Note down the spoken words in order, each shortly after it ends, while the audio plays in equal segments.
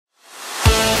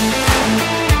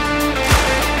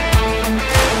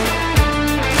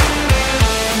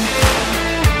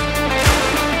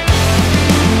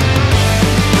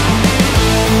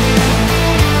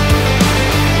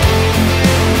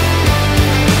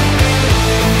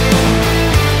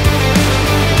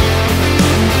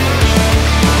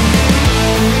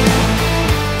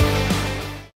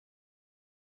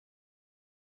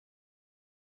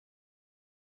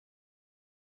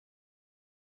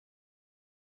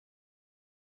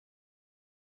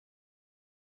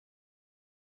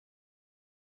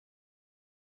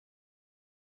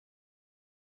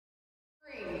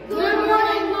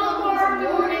morning, Lombard.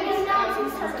 Good morning,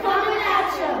 announcements are coming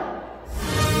at you.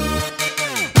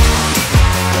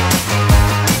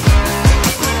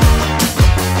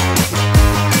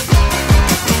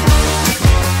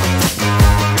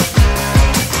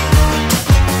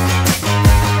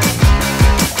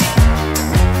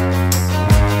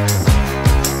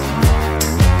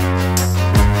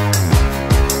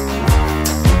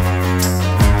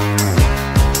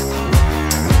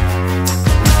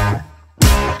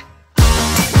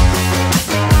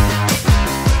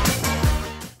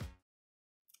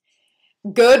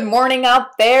 Good morning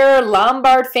out there,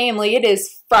 Lombard family. It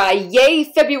is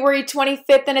Friday, February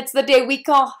 25th, and it's the day we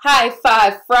call High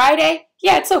Five Friday.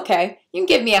 Yeah, it's okay. You can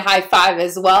give me a high five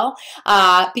as well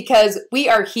because we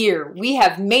are here. We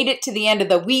have made it to the end of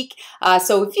the week.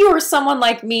 So if you are someone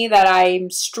like me that I'm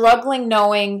struggling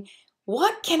knowing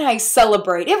what can I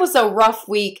celebrate? It was a rough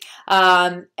week.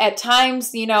 At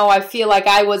times, you know, I feel like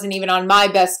I wasn't even on my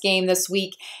best game this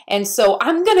week. And so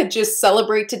I'm going to just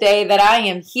celebrate today that I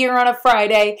am here on a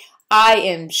Friday. I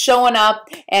am showing up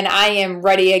and I am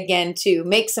ready again to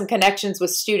make some connections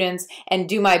with students and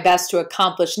do my best to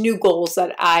accomplish new goals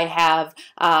that I have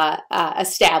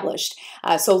established.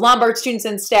 So Lombard students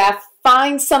and staff,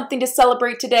 find something to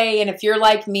celebrate today, and if you're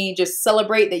like me, just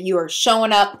celebrate that you are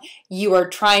showing up, you are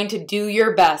trying to do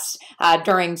your best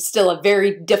during still a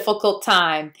very difficult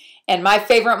time. And my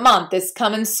favorite month is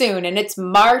coming soon, and it's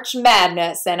March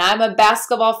Madness, and I'm a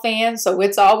basketball fan, so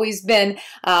it's always been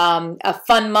a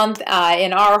fun month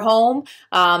in our home,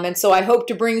 and so I hope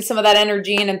to bring some of that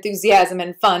energy and enthusiasm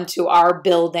and fun to our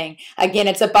building. Again,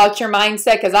 it's about your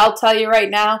mindset, because I'll tell you right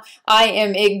now, I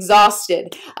am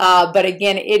exhausted, but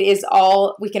again, it is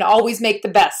all, we can always make the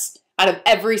best out of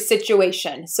every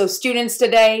situation. So students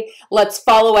today, let's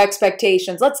follow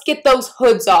expectations. Let's get those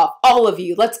hoods off, all of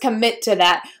you. Let's commit to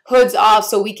that. Hoods off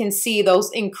so we can see those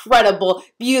incredible,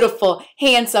 beautiful,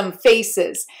 handsome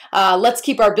faces. Let's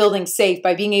keep our building safe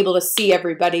by being able to see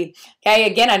everybody. Okay,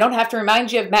 again, I don't have to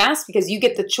remind you of masks because you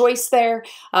get the choice there,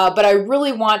 but I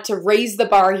really want to raise the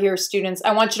bar here, students.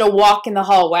 I want you to walk in the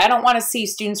hallway. I don't want to see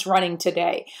students running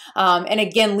today. And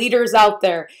again, leaders out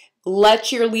there,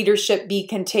 let your leadership be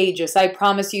contagious. I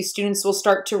promise you students will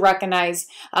start to recognize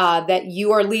that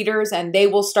you are leaders and they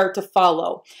will start to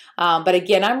follow. But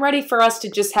again, I'm ready for us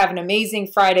to just have an amazing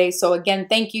Friday. So again,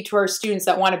 thank you to our students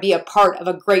that want to be a part of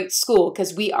a great school,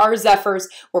 because we are Zephyrs.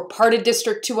 We're part of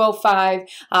District 205,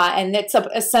 and it's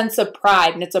a sense of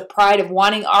pride, and it's a pride of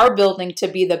wanting our building to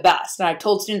be the best. And I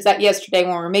told students that yesterday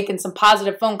when we were making some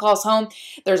positive phone calls home.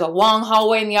 There's a long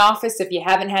hallway in the office if you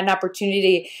haven't had an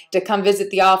opportunity to come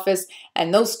visit the office.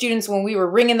 And those students, when we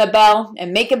were ringing the bell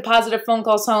and making positive phone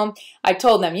calls home, I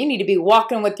told them, you need to be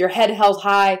walking with your head held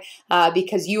high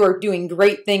because you are doing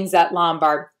great things at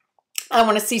Lombard. I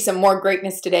want to see some more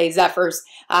greatness today, Zephyrs.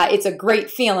 It's a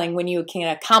great feeling when you can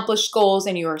accomplish goals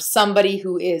and you are somebody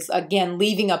who is, again,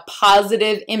 leaving a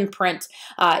positive imprint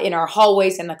in our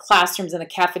hallways and the classrooms and the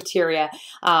cafeteria.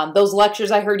 Those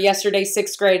lectures I heard yesterday,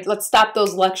 6th grade, let's stop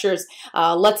those lectures.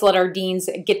 Let's let our deans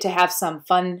get to have some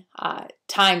fun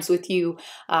times with you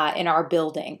in our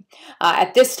building.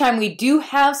 At this time, we do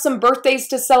have some birthdays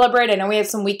to celebrate. I know we have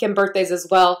some weekend birthdays as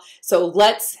well. So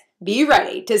let's be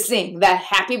ready to sing that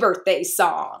happy birthday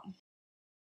song.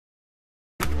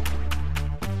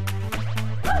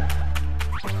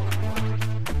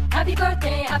 Happy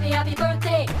birthday, happy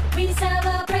birthday. We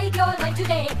celebrate your life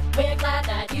today. We're glad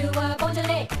that you were born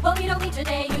today. What we don't need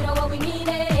today, you know what we need.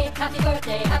 Happy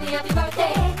birthday, happy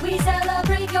birthday. We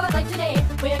celebrate your life today.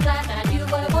 We're glad that you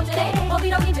were born today. What we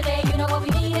don't need today, you know what we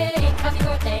need. Happy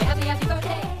birthday, happy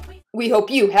birthday. We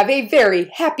hope you have a very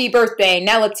happy birthday.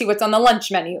 Now let's see what's on the lunch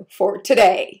menu for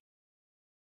today.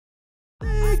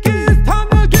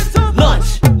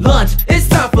 Lunch, lunch, it's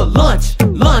time for lunch.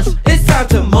 Lunch, it's time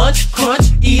to munch,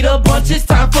 crunch, eat a bunch. It's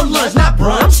time for lunch, not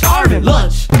brunch. Starving.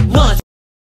 Lunch, lunch.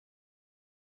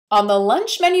 On the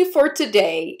lunch menu for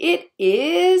today, it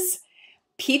is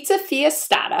pizza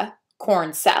fiestada,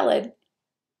 corn salad,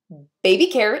 baby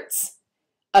carrots,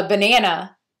 a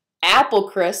banana, apple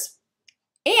crisp,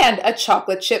 and a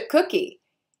chocolate chip cookie,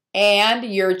 and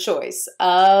your choice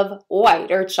of white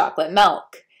or chocolate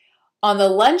milk. On the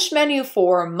lunch menu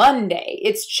for Monday,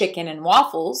 it's chicken and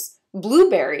waffles,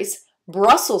 blueberries,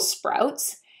 Brussels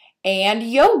sprouts, and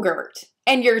yogurt,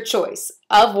 and your choice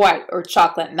of white or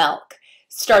chocolate milk.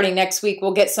 Starting next week,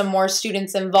 we'll get some more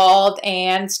students involved,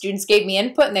 and students gave me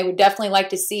input, and they would definitely like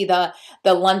to see the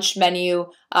lunch menu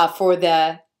for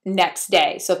the next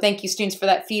day. So thank you, students, for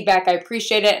that feedback. I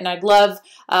appreciate it, and I'd love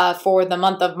for the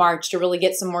month of March to really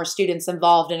get some more students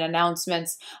involved in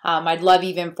announcements. I'd love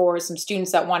even for some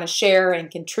students that want to share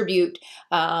and contribute,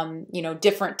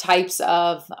 different types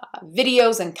of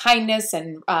videos and kindness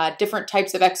and different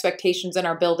types of expectations in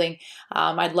our building.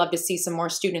 I'd love to see some more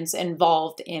students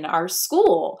involved in our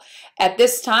school. At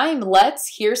this time, let's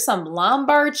hear some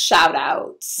Lombard shout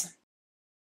outs.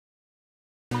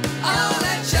 All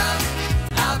that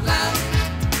shout out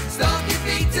loud, stomp your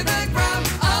feet to the ground.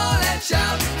 All that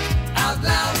shout out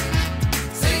loud,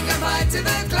 sing them high to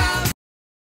the clouds.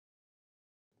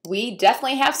 We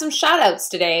definitely have some shout outs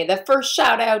today. The first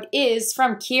shout out is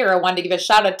from Kira. Wanted to give a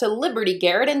shout out to Liberty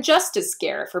Garrett and Justice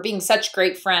Garrett for being such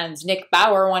great friends. Nick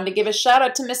Bauer wanted to give a shout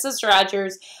out to Mrs.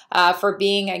 Rogers for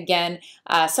being, again,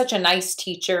 such a nice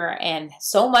teacher and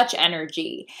so much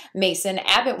energy. Mason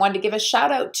Abbott wanted to give a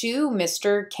shout out to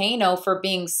Mr. Kano for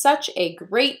being such a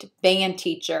great band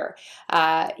teacher.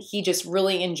 He just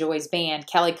really enjoys band.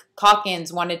 Kelly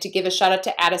Calkins wanted to give a shout out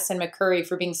to Addison McCurry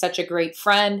for being such a great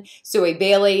friend. Zoe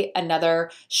Bailey,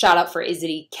 another shout out for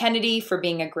Izzy Kennedy for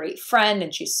being a great friend,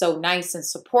 and she's so nice and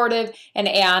supportive. And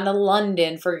Anna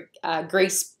London for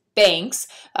Grace Banks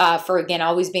for, again,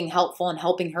 always being helpful and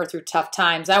helping her through tough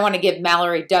times. I want to give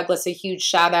Mallory Douglas a huge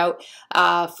shout out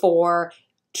for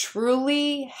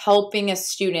truly helping a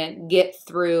student get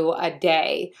through a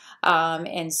day.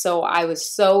 And so I was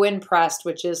so impressed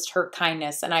with just her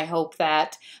kindness, and I hope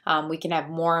that we can have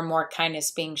more and more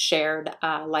kindness being shared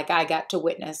like I got to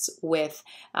witness with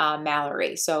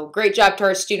Mallory. So great job to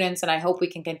our students, and I hope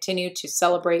we can continue to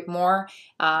celebrate more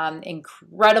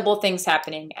incredible things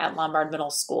happening at Lombard Middle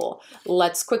School.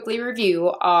 Let's quickly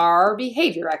review our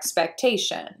behavior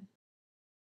expectation.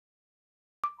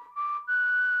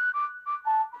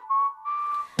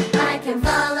 I can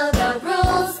follow the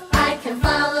rules, I can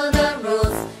follow the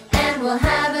rules, and we'll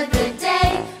have a good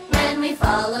day when we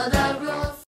follow the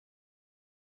rules.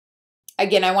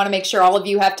 Again, I want to make sure all of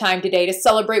you have time today to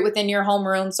celebrate within your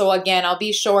homeroom. So again, I'll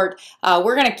be short.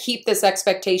 We're going to keep this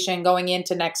expectation going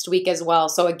into next week as well.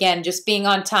 So again, just being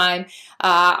on time.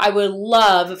 I would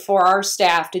love for our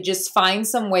staff to just find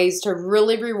some ways to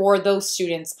really reward those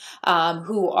students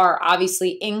who are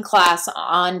obviously in class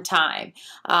on time.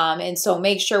 And so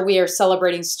make sure we are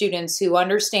celebrating students who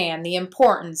understand the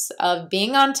importance of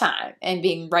being on time and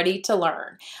being ready to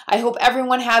learn. I hope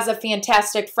everyone has a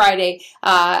fantastic Friday.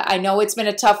 I know it's been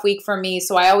a tough week for me,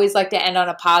 so I always like to end on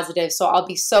a positive. So I'll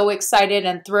be so excited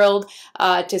and thrilled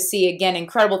to see, again,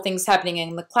 incredible things happening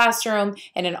in the classroom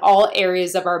and in all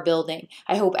areas of our building.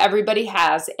 I hope everybody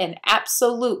has an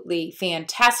absolutely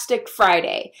fantastic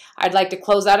Friday. I'd like to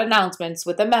close out announcements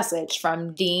with a message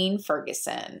from Dean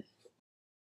Ferguson.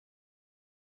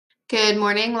 Good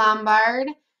morning, Lombard.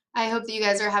 I hope that you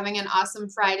guys are having an awesome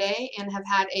Friday and have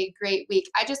had a great week.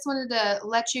 I just wanted to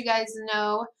let you guys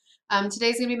know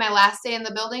today's going to be my last day in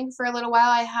the building for a little while.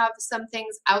 I have some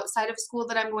things outside of school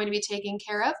that I'm going to be taking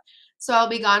care of. So I'll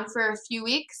be gone for a few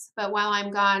weeks, but while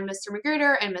I'm gone, Mr.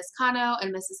 Magruder and Miss Cano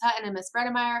and Mrs. Hutton and Miss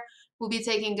Bredemeyer will be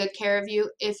taking good care of you.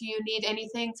 If you need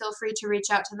anything, feel free to reach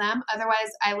out to them.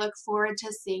 Otherwise, I look forward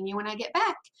to seeing you when I get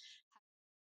back.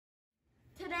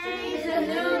 Today is a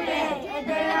new day, a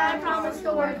day I promise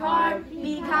to work hard,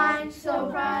 be kind, show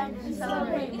pride, and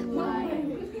celebrate who I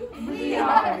am. We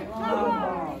are